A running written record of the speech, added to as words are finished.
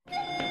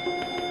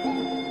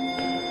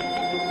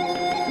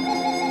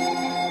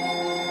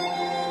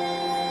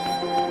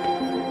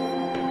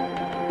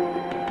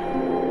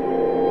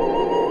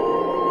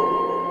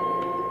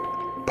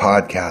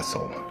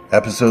PodCastle,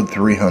 Episode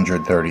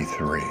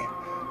 333,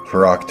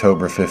 for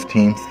October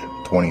 15th,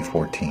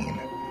 2014.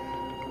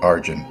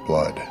 Argent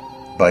Blood,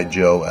 by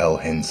Joe L.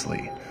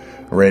 Hensley.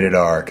 Rated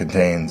R,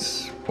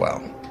 contains,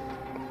 well,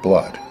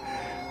 blood.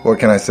 What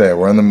can I say?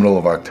 We're in the middle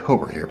of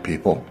October here,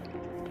 people.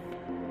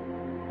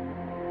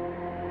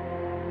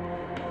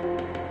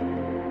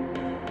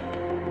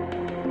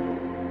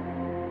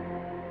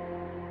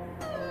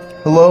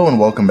 Hello and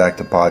welcome back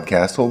to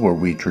PodCastle, where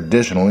we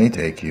traditionally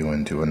take you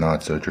into a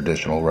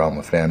not-so-traditional realm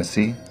of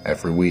fantasy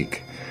every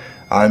week.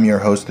 I'm your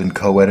host and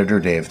co-editor,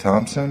 Dave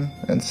Thompson,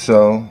 and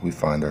so we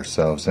find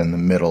ourselves in the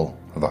middle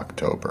of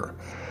October.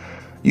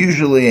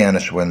 Usually,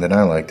 Anishwind and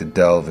I like to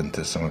delve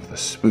into some of the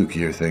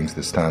spookier things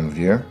this time of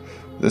year,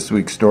 this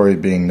week's story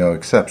being no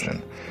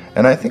exception,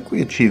 and I think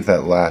we achieved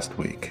that last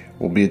week.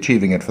 We'll be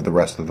achieving it for the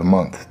rest of the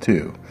month,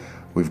 too.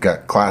 We've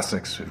got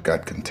classics, we've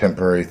got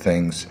contemporary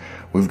things,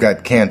 we've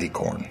got candy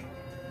corn.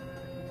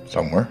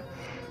 Somewhere,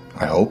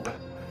 I hope.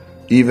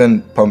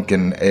 Even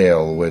pumpkin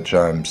ale, which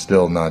I'm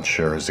still not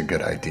sure is a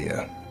good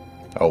idea.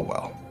 Oh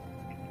well.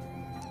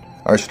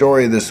 Our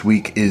story this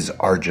week is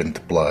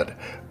Argent Blood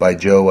by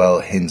Joe L.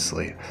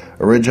 Hensley,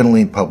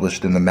 originally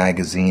published in the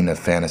Magazine of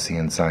Fantasy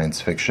and Science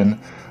Fiction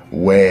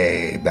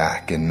way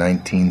back in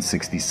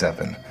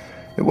 1967.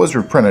 It was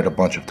reprinted a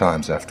bunch of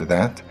times after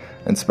that,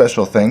 and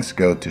special thanks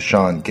go to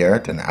Sean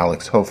Garrett and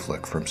Alex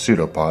Hoflick from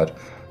Pseudopod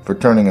for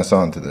turning us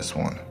on to this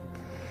one.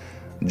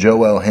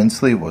 Joe L.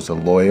 Hensley was a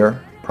lawyer,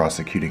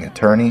 prosecuting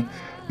attorney,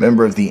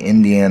 member of the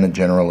Indiana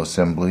General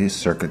Assembly's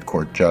Circuit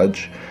Court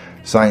judge,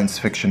 science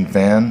fiction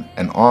fan,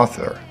 and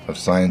author of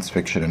Science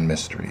Fiction and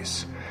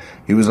Mysteries.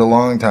 He was a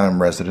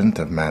longtime resident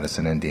of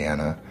Madison,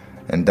 Indiana,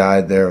 and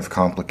died there of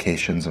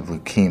complications of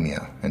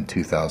leukemia in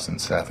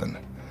 2007.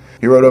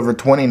 He wrote over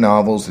 20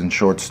 novels and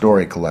short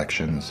story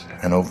collections,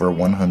 and over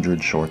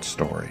 100 short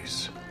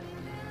stories.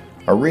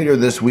 Our reader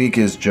this week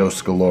is Joe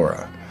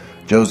Scalora.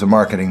 Joe's a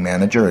marketing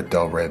manager at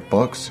Del Rey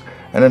Books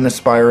and an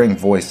aspiring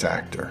voice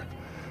actor.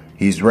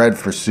 He's read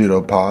for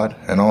Pseudopod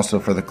and also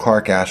for the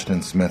Clark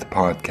Ashton Smith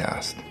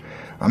podcast.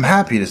 I'm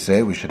happy to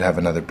say we should have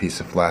another piece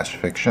of flash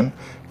fiction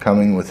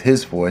coming with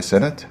his voice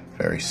in it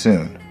very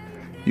soon.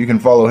 You can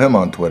follow him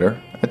on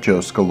Twitter at Joe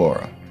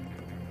Scalora.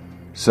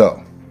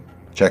 So,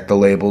 check the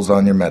labels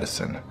on your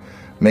medicine.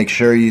 Make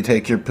sure you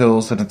take your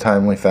pills in a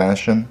timely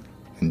fashion,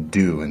 and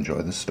do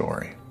enjoy the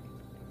story.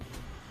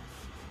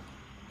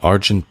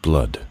 Argent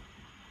Blood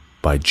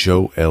by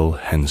Joe L.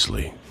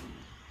 Hensley.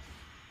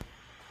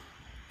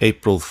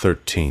 April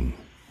 13.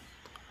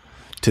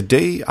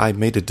 Today I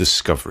made a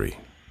discovery.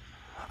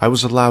 I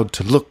was allowed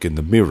to look in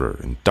the mirror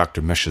in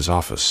Dr. Mesh's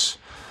office.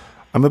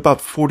 I'm about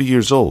 40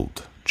 years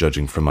old,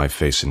 judging from my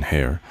face and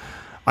hair.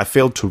 I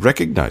failed to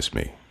recognize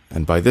me,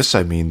 and by this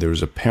I mean there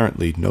is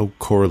apparently no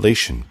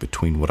correlation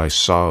between what I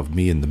saw of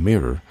me in the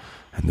mirror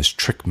and this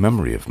trick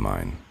memory of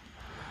mine.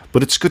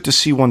 But it's good to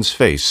see one's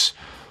face,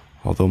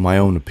 although my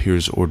own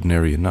appears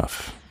ordinary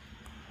enough.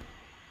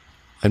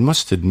 I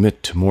must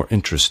admit to more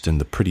interest in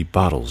the pretty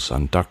bottles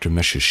on Dr.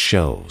 Mesh's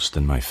shelves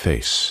than my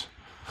face.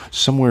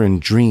 Somewhere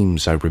in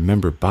dreams I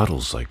remember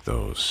bottles like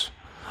those.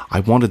 I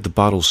wanted the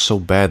bottles so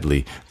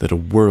badly that a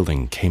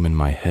whirling came in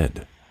my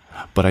head,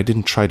 but I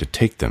didn't try to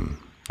take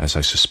them, as I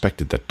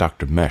suspected that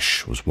Dr.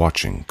 Mesh was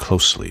watching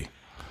closely.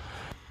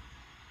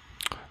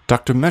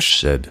 Dr. Mesh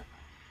said,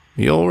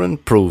 "You're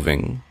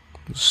improving.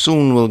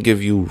 Soon we'll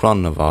give you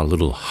run of our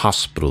little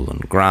hospital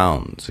and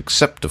grounds,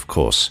 except, of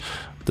course,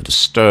 the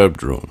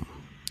disturbed room."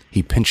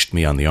 He pinched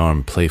me on the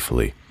arm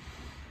playfully.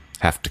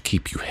 "Have to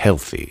keep you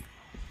healthy."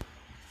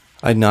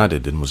 I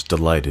nodded and was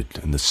delighted,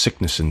 and the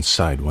sickness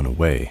inside went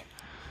away.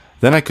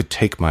 Then I could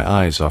take my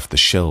eyes off the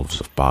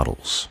shelves of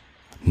bottles.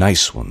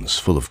 Nice ones,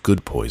 full of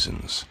good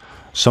poisons.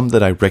 Some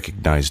that I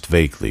recognized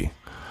vaguely.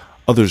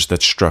 Others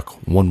that struck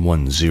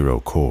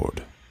 110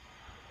 chord.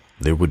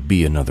 There would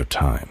be another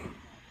time.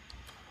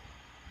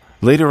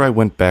 Later I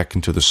went back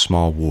into the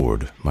small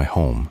ward, my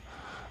home,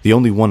 the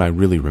only one I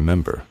really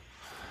remember.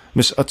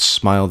 Miss Utz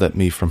smiled at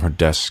me from her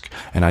desk,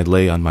 and I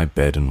lay on my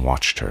bed and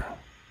watched her.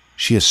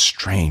 She has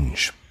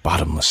strange,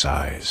 bottomless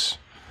eyes.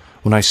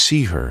 When I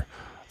see her,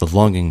 the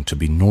longing to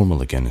be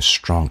normal again is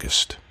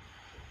strongest,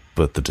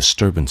 but the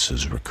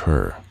disturbances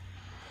recur.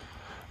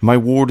 My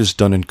ward is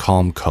done in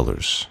calm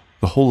colors.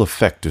 The whole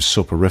effect is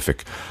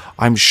soporific.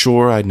 I'm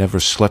sure I never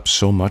slept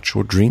so much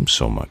or dreamed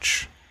so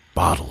much.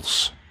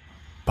 Bottles.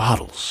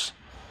 Bottles.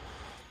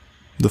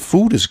 The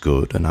food is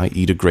good, and I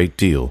eat a great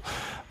deal.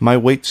 My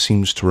weight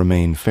seems to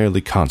remain fairly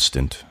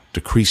constant,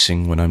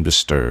 decreasing when I'm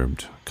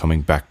disturbed,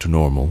 coming back to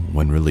normal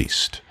when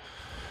released.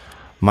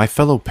 My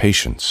fellow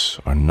patients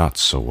are not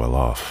so well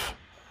off.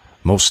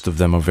 Most of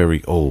them are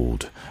very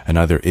old and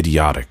either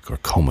idiotic or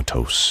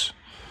comatose.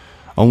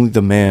 Only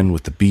the man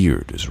with the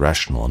beard is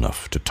rational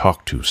enough to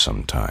talk to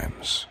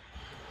sometimes.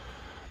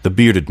 The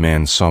bearded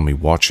man saw me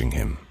watching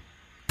him.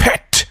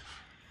 "Pet!"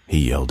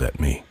 he yelled at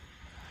me.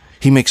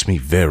 He makes me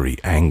very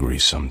angry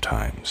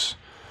sometimes.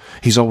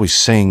 He's always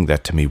saying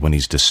that to me when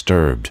he's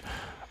disturbed.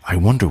 I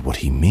wonder what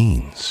he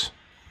means.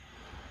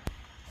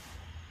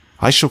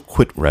 I shall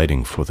quit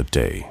writing for the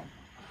day.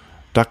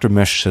 Dr.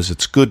 Mesh says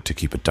it's good to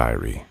keep a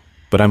diary,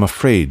 but I'm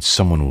afraid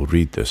someone will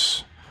read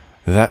this.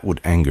 That would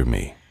anger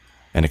me,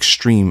 and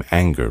extreme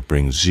anger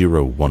brings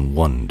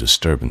 011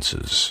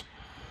 disturbances.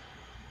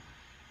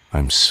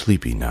 I'm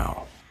sleepy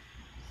now.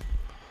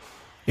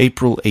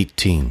 April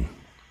 18.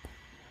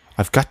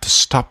 I've got to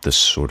stop this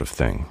sort of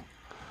thing.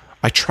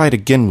 I tried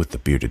again with the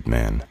bearded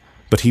man,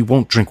 but he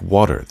won't drink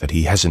water that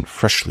he hasn't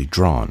freshly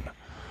drawn.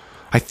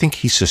 I think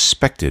he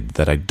suspected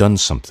that I'd done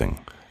something,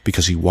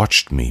 because he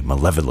watched me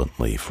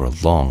malevolently for a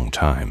long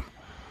time.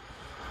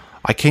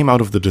 I came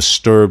out of the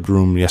disturbed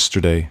room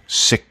yesterday,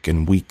 sick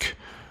and weak,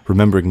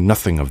 remembering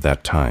nothing of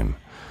that time.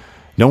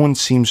 No one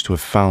seems to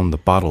have found the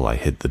bottle I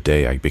hid the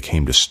day I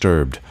became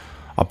disturbed,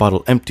 a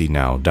bottle empty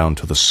now down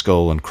to the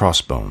skull and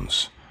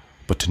crossbones,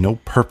 but to no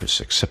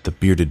purpose except the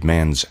bearded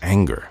man's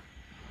anger.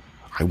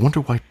 I wonder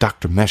why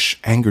Dr. Mesh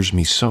angers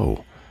me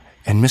so,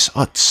 and Miss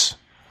Utz.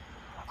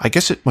 I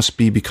guess it must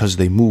be because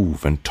they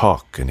move and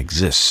talk and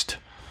exist.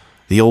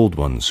 The old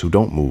ones who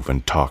don't move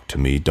and talk to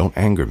me don't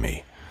anger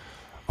me.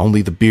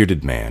 Only the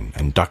bearded man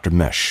and Dr.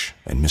 Mesh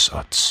and Miss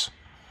Utz.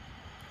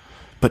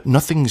 But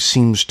nothing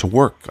seems to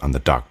work on the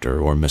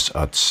doctor or Miss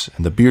Utz,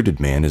 and the bearded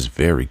man is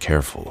very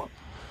careful.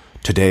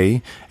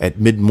 Today, at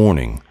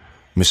mid-morning,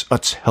 Miss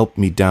Utz helped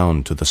me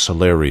down to the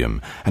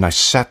solarium, and I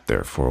sat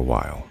there for a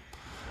while.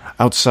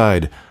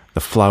 Outside, the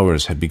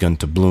flowers had begun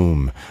to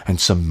bloom, and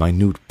some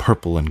minute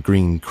purple and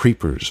green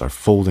creepers are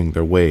folding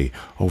their way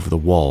over the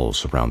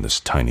walls around this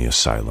tiny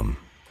asylum.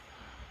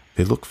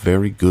 They look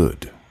very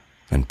good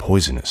and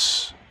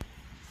poisonous.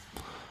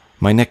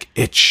 My neck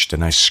itched,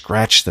 and I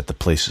scratched at the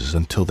places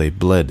until they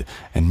bled,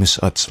 and Miss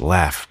Utz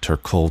laughed her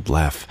cold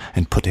laugh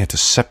and put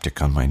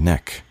antiseptic on my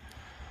neck.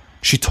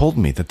 She told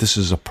me that this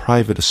is a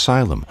private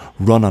asylum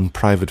run on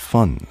private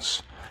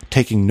funds,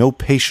 taking no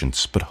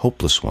patients but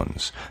hopeless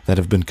ones that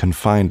have been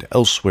confined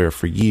elsewhere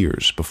for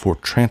years before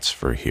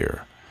transfer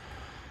here.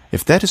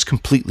 If that is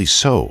completely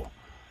so,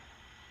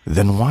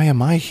 then why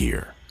am I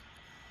here?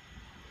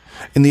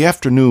 In the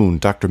afternoon,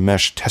 Dr.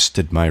 Mesh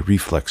tested my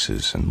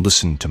reflexes and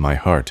listened to my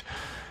heart.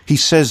 He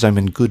says I'm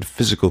in good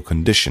physical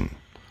condition.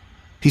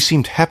 He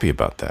seemed happy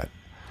about that.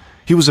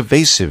 He was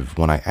evasive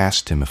when I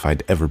asked him if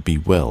I'd ever be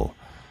well,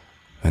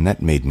 and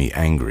that made me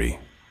angry.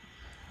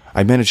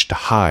 I managed to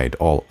hide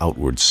all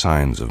outward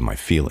signs of my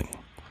feeling.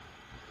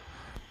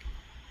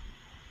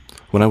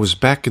 When I was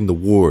back in the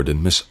ward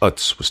and Miss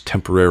Utz was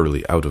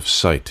temporarily out of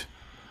sight,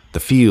 the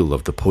feel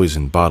of the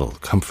poison bottle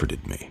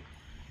comforted me.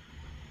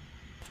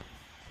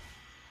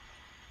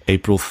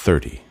 April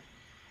 30.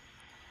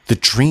 The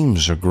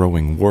dreams are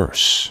growing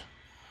worse.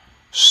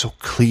 So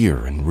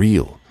clear and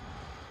real.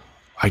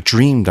 I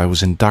dreamed I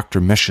was in Dr.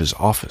 Mesh's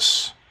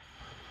office.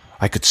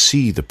 I could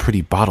see the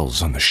pretty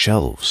bottles on the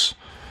shelves.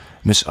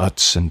 Miss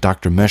Utz and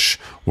Dr. Mesh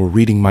were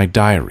reading my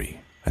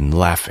diary and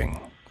laughing.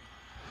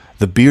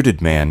 The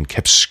bearded man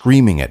kept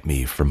screaming at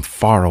me from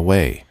far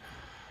away.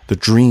 The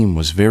dream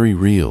was very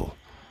real,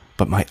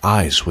 but my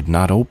eyes would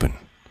not open.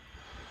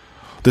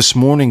 This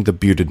morning the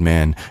bearded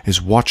man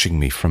is watching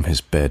me from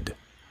his bed.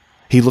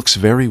 He looks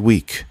very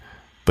weak,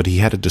 but he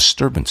had a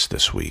disturbance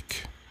this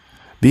week.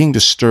 Being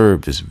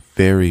disturbed is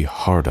very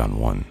hard on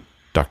one,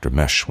 Dr.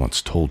 Mesh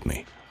once told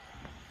me.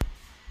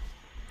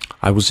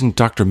 I was in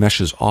Dr.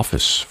 Mesh's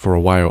office for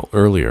a while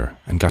earlier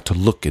and got to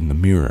look in the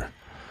mirror.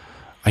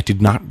 I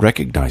did not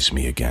recognize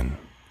me again.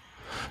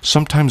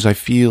 Sometimes I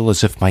feel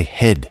as if my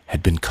head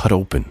had been cut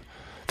open,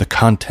 the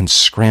contents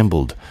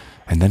scrambled,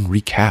 and then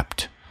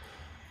recapped.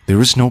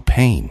 There is no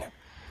pain,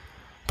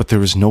 but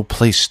there is no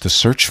place to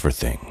search for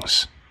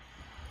things.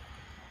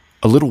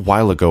 A little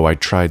while ago I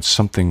tried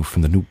something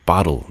from the new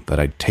bottle that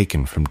I'd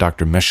taken from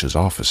Dr. Mesh's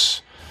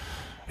office.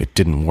 It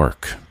didn't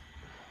work.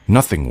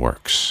 Nothing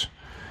works,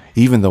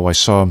 even though I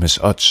saw Miss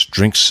Utz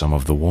drink some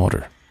of the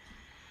water.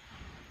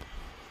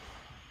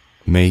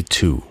 May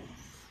 2.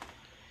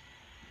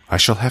 I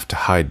shall have to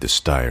hide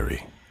this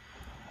diary.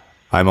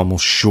 I'm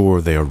almost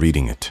sure they are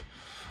reading it.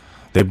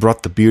 They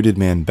brought the bearded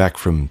man back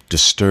from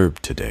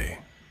disturbed today.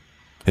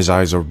 His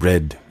eyes are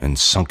red and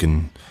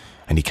sunken,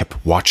 and he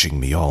kept watching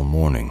me all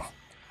morning.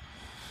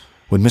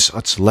 When Miss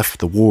Utz left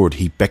the ward,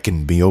 he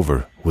beckoned me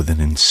over with an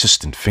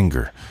insistent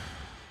finger.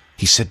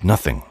 He said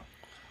nothing.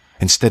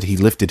 Instead, he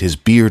lifted his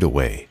beard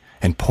away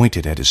and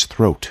pointed at his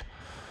throat.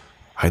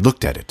 I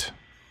looked at it,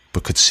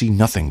 but could see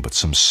nothing but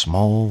some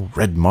small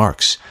red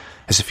marks,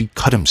 as if he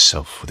cut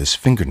himself with his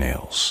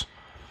fingernails.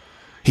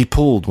 He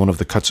pulled one of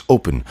the cuts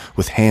open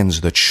with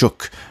hands that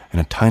shook, and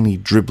a tiny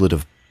driblet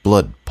of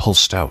blood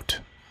pulsed out.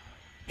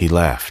 He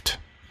laughed.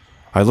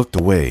 I looked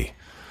away,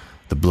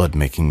 the blood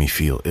making me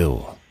feel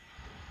ill.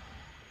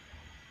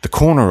 The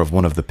corner of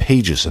one of the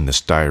pages in this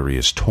diary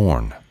is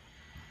torn.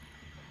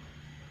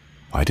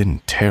 I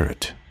didn't tear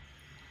it.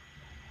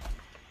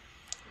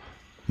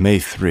 May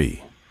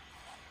 3.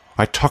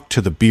 I talked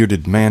to the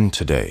bearded man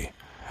today,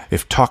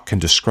 if talk can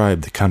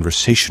describe the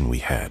conversation we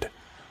had.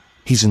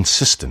 He's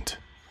insistent.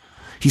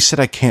 He said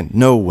I can't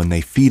know when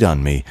they feed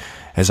on me,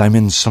 as I'm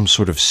in some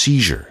sort of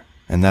seizure,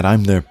 and that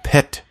I'm their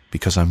pet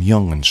because I'm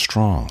young and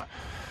strong.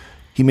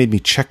 He made me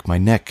check my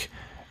neck,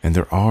 and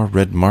there are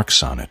red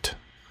marks on it.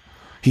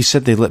 He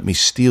said they let me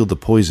steal the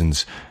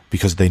poisons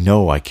because they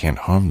know I can't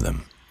harm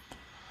them.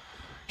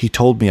 He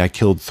told me I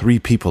killed 3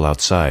 people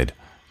outside,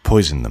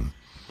 poisoned them.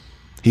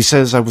 He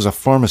says I was a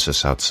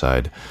pharmacist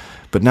outside,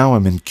 but now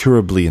I'm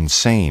incurably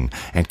insane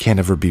and can't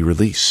ever be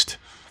released.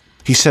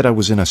 He said I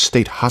was in a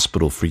state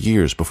hospital for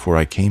years before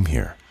I came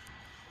here.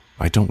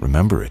 I don't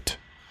remember it.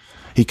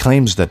 He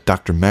claims that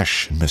Dr.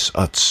 Mesh and Miss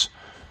Utz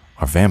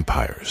are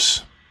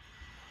vampires.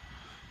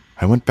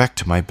 I went back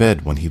to my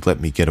bed when he let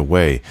me get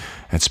away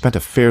and spent a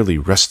fairly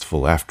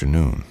restful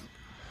afternoon.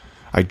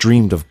 I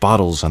dreamed of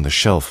bottles on the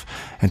shelf,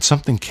 and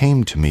something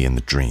came to me in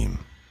the dream.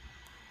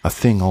 A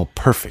thing all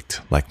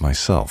perfect, like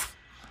myself.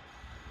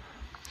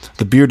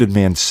 The bearded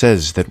man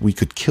says that we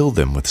could kill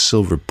them with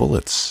silver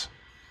bullets,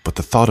 but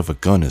the thought of a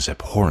gun is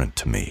abhorrent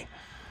to me.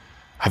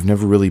 I've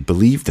never really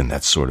believed in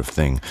that sort of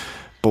thing,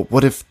 but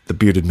what if the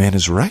bearded man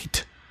is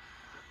right?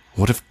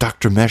 What if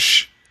Dr.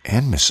 Mesh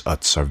and Miss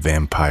Utz are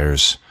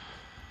vampires?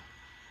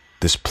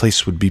 This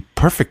place would be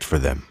perfect for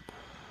them.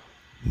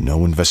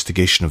 No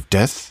investigation of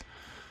death,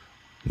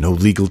 no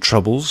legal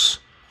troubles,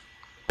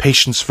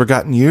 patients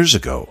forgotten years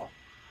ago.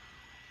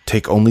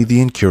 Take only the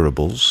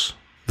incurables,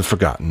 the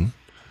forgotten,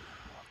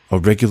 a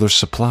regular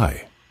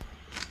supply.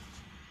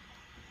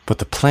 But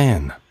the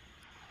plan,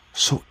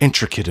 so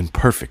intricate and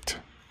perfect.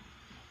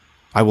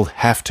 I will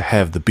have to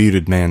have the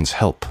bearded man's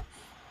help.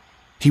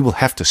 He will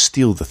have to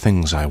steal the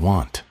things I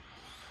want.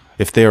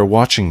 If they are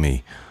watching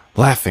me,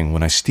 laughing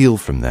when I steal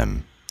from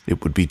them,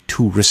 it would be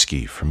too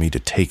risky for me to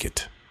take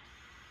it.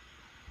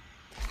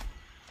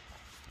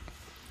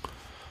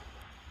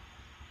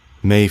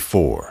 May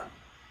 4.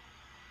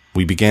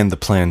 We began the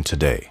plan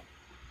today.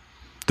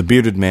 The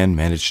bearded man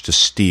managed to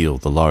steal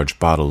the large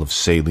bottle of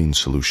saline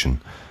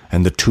solution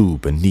and the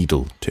tube and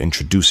needle to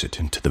introduce it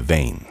into the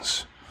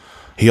veins.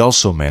 He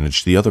also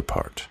managed the other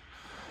part.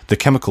 The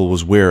chemical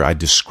was where I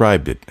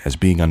described it as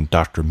being on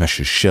Dr.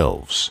 Mesh's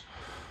shelves.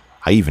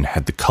 I even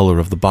had the color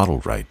of the bottle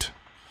right.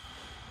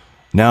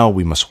 Now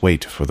we must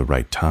wait for the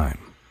right time.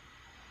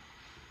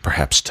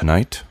 Perhaps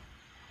tonight?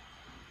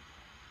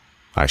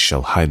 I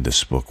shall hide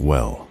this book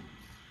well.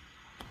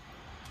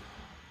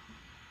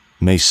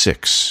 May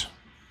 6.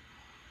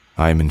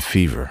 I am in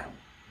fever.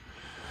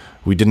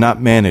 We did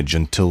not manage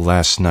until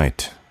last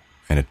night,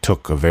 and it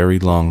took a very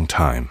long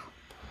time.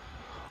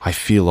 I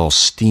feel all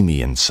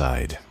steamy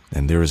inside,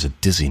 and there is a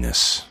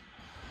dizziness.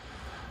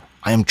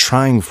 I am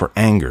trying for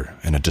anger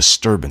and a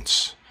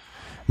disturbance.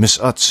 Miss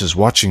Utz is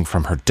watching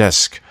from her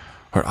desk,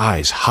 her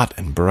eyes hot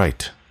and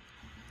bright.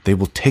 They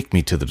will take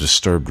me to the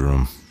disturbed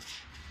room.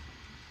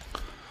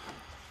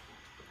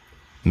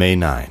 May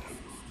 9.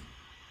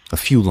 A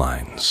few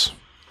lines.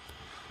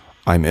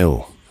 I'm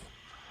ill.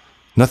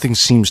 Nothing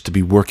seems to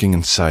be working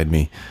inside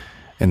me,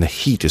 and the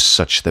heat is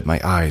such that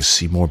my eyes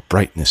see more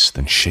brightness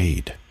than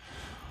shade.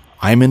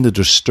 I am in the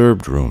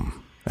disturbed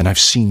room, and I've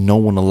seen no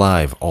one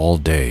alive all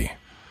day.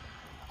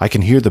 I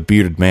can hear the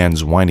bearded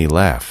man's whiny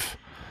laugh,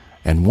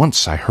 and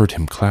once I heard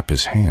him clap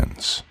his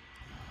hands.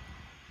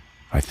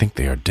 I think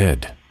they are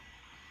dead.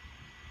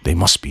 They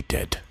must be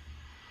dead.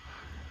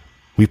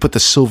 We put the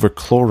silver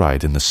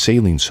chloride in the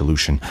saline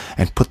solution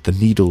and put the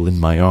needle in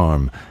my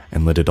arm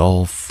and let it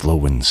all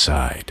flow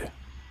inside.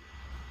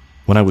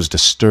 When I was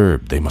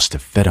disturbed, they must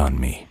have fed on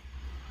me.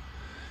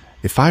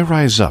 If I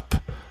rise up,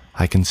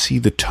 I can see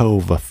the toe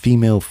of a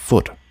female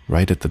foot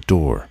right at the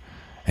door,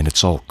 and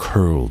it's all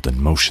curled and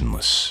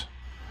motionless.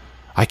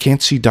 I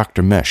can't see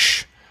Dr.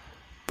 Mesh,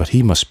 but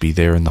he must be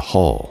there in the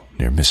hall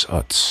near Miss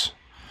Utz.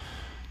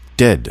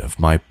 Dead of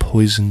my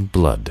poisoned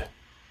blood,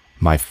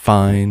 my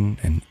fine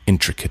and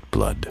intricate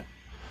blood.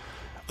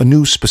 A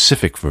new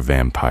specific for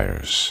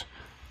vampires,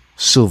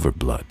 silver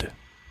blood.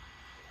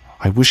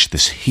 I wish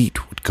this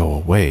heat would go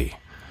away.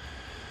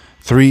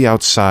 3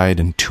 outside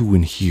and 2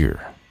 in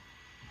here.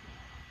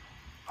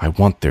 I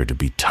want there to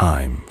be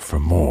time for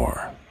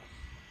more.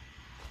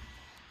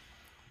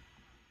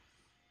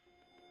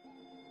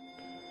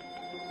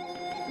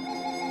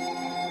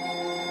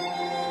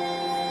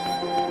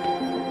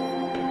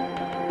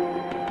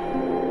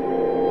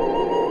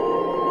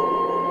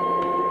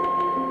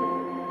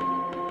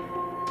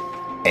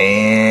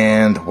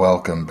 And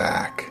welcome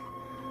back.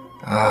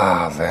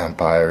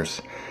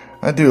 Vampires.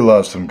 I do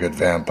love some good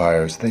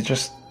vampires. They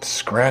just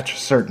scratch a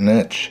certain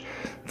itch,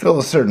 fill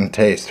a certain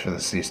taste for the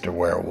Seaster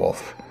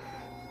werewolf.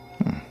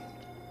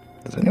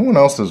 Does anyone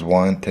else's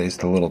wine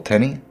taste a little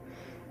tinny?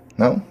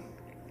 No?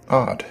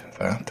 Odd,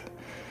 that.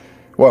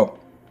 Well,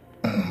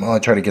 while I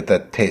try to get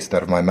that taste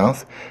out of my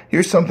mouth,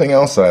 here's something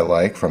else I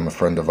like from a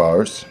friend of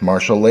ours,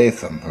 Marshall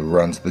Latham, who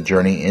runs the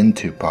Journey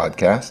Into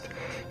podcast.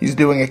 He's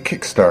doing a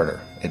Kickstarter.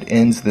 It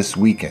ends this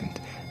weekend,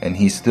 and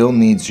he still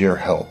needs your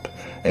help,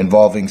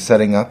 involving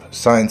setting up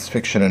science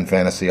fiction and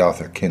fantasy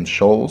author Ken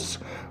Scholes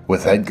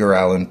with Edgar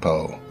Allan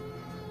Poe.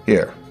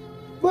 Here,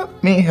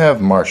 let me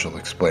have Marshall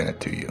explain it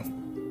to you.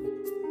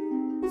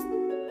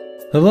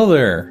 Hello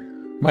there.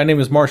 My name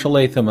is Marshall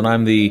Latham, and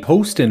I'm the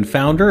host and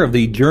founder of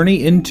the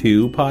Journey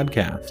Into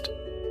podcast.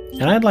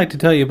 And I'd like to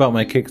tell you about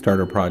my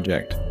Kickstarter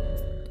project.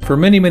 For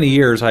many, many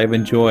years, I have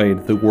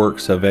enjoyed the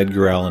works of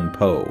Edgar Allan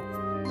Poe.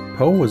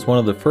 Poe was one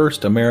of the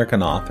first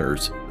American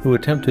authors who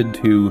attempted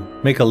to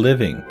make a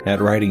living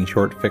at writing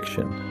short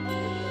fiction.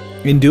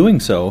 In doing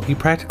so, he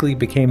practically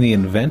became the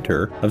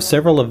inventor of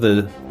several of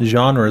the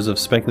genres of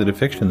speculative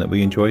fiction that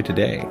we enjoy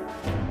today.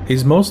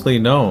 He's mostly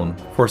known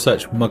for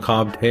such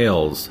macabre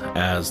tales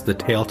as The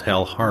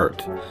Telltale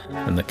Heart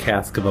and The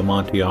Cask of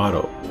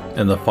Amontillado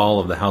and The Fall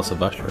of the House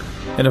of Usher.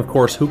 And of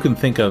course, who can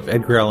think of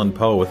Edgar Allan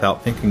Poe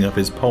without thinking of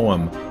his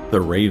poem,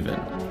 The Raven?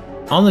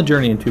 On the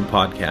Journey Into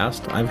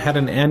podcast, I've had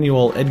an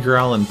annual Edgar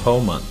Allan Poe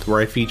month where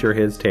I feature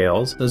his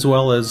tales as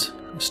well as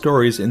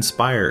stories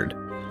inspired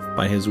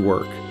by his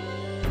work.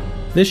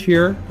 This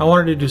year, I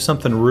wanted to do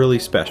something really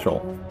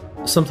special.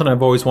 Something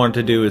I've always wanted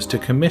to do is to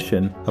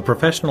commission a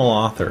professional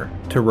author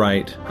to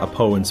write a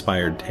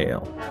Poe-inspired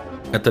tale.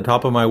 At the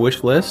top of my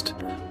wish list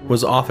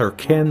was author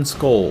Ken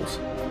Scholes.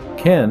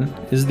 Ken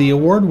is the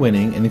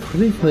award-winning and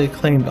critically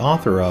acclaimed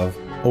author of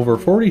over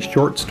 40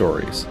 short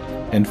stories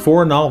and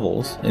 4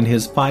 novels in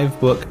his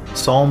 5-book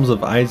Psalms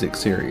of Isaac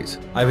series.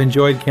 I've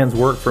enjoyed Ken's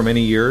work for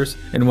many years,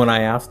 and when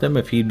I asked him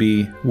if he'd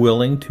be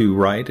willing to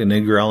write an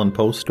Edgar Allan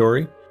Poe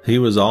story, he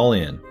was all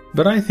in.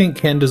 But I think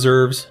Ken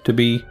deserves to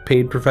be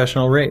paid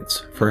professional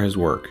rates for his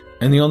work.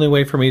 And the only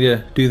way for me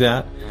to do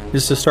that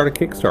is to start a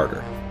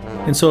Kickstarter.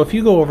 And so if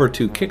you go over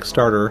to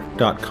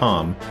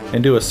Kickstarter.com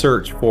and do a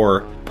search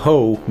for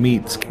Poe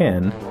meets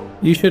Ken,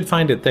 you should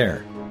find it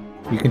there.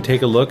 You can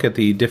take a look at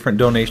the different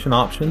donation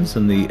options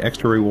and the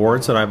extra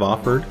rewards that I've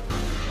offered.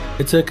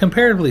 It's a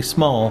comparatively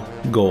small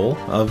goal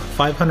of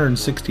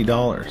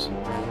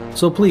 $560.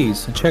 So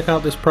please check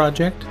out this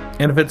project,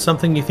 and if it's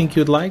something you think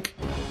you'd like,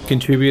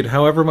 contribute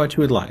however much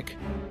you would like.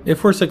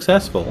 If we're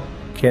successful,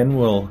 Ken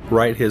will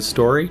write his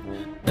story,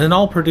 and then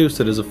I'll produce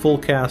it as a full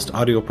cast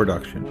audio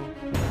production.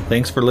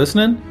 Thanks for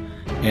listening,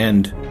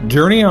 and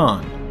journey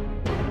on!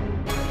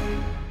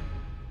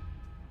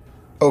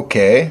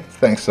 Okay,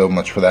 thanks so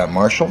much for that,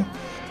 Marshall.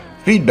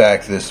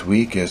 Feedback this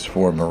week is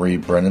for Marie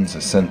Brennan's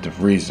Ascent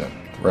of Reason,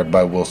 read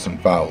by Wilson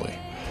Fowley.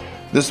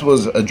 This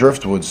was a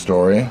Driftwood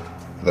story,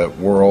 that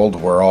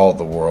world where all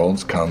the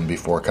worlds come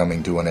before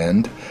coming to an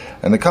end,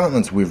 and the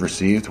comments we've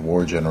received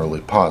were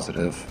generally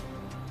positive.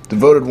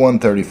 Devoted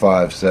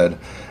 135 said,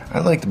 I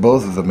liked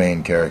both of the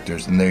main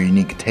characters and their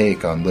unique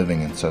take on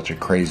living in such a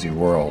crazy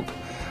world.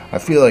 I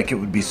feel like it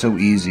would be so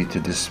easy to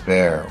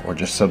despair or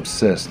just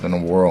subsist in a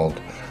world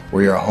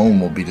where your home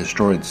will be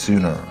destroyed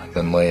sooner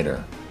than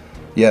later.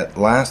 Yet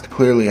Last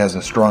clearly has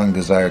a strong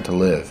desire to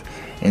live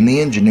and the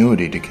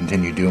ingenuity to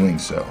continue doing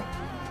so.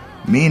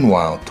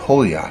 Meanwhile,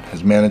 Toliat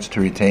has managed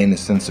to retain a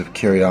sense of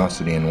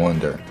curiosity and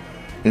wonder.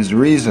 His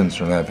reasons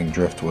for having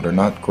Driftwood are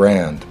not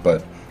grand,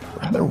 but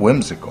rather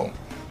whimsical.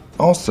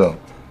 Also,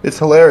 it's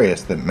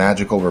hilarious that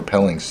magical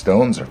repelling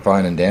stones are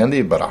fine and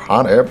dandy, but a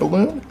hot air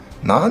balloon?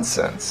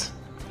 Nonsense.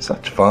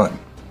 Such fun.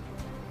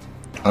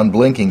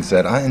 Unblinking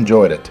said, I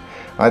enjoyed it.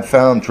 I've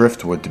found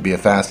Driftwood to be a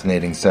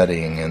fascinating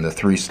setting in the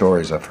 3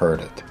 stories I've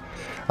heard it.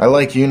 I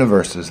like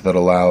universes that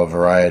allow a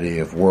variety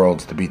of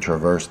worlds to be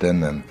traversed in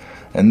them,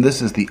 and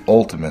this is the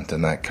ultimate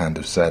in that kind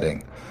of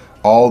setting.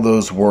 All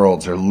those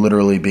worlds are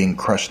literally being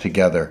crushed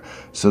together,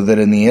 so that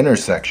in the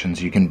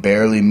intersections you can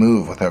barely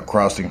move without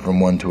crossing from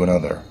one to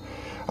another.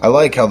 I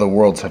like how the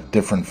worlds have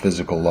different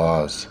physical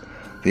laws.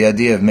 The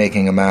idea of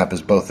making a map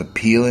is both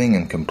appealing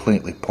and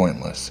completely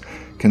pointless,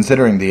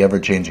 considering the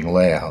ever-changing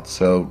layout,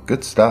 so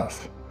good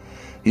stuff.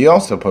 He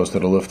also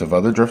posted a list of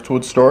other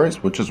Driftwood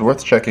stories, which is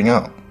worth checking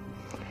out.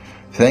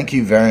 Thank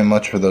you very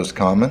much for those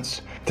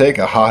comments. Take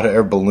a hot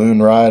air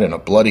balloon ride and a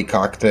bloody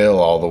cocktail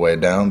all the way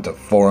down to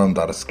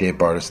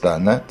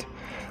forum.escapeartist.net,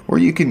 where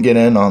you can get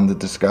in on the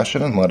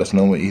discussion and let us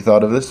know what you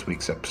thought of this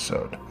week's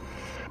episode.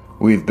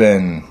 We've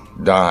been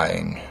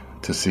dying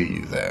to see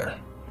you there.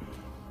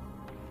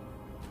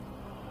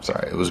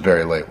 Sorry, it was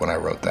very late when I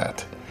wrote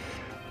that.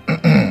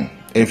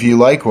 If you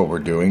like what we're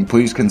doing,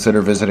 please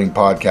consider visiting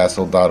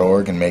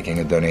PodCastle.org and making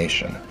a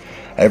donation.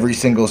 Every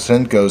single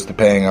cent goes to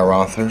paying our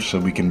authors so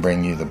we can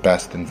bring you the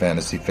best in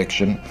fantasy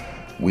fiction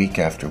week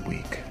after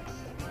week.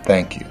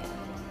 Thank you.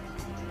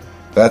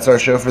 That's our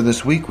show for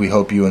this week. We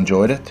hope you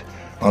enjoyed it.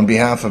 On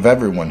behalf of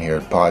everyone here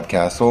at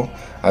PodCastle,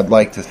 I'd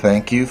like to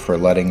thank you for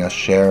letting us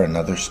share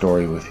another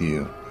story with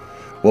you.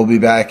 We'll be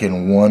back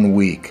in 1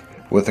 week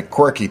with a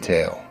quirky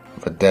tale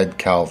of a dead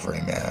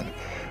cavalry man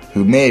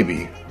who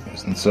maybe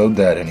isn't so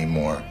dead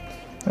anymore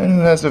and who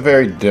has a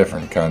very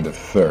different kind of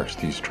thirst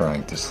he's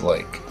trying to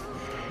slake.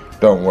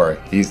 Don't worry,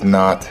 he's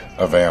not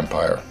a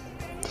vampire.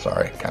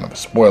 Sorry, kind of a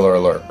spoiler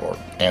alert, or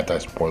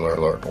anti-spoiler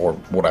alert, or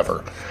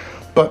whatever.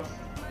 But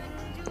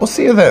we'll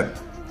see you then.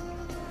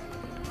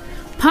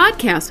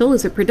 PodCastle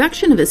is a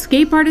production of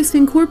Escape Artists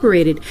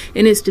Incorporated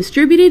and is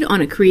distributed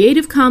on a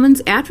Creative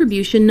Commons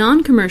Attribution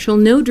Non-Commercial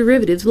No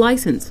Derivatives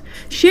license.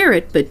 Share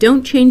it, but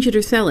don't change it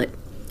or sell it.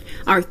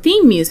 Our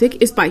theme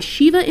music is by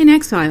Shiva in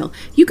Exile.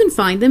 You can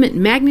find them at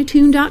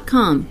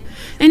magnatune.com.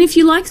 And if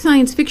you like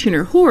science fiction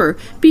or horror,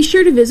 be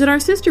sure to visit our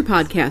sister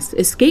podcasts,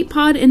 Escape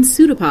Pod and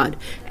Pseudopod.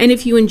 And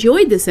if you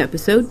enjoyed this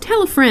episode,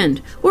 tell a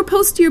friend, or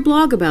post to your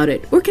blog about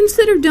it, or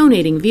consider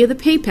donating via the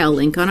PayPal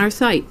link on our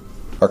site.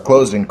 Our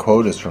closing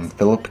quote is from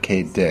Philip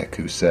K. Dick,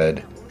 who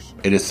said,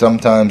 "It is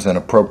sometimes an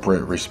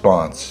appropriate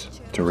response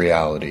to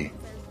reality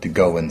to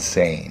go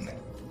insane."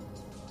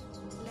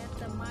 Let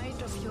the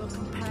might of your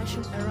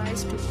compassion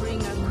arise to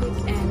bring a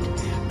quick end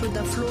to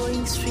the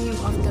flowing stream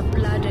of the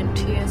blood and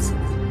tears.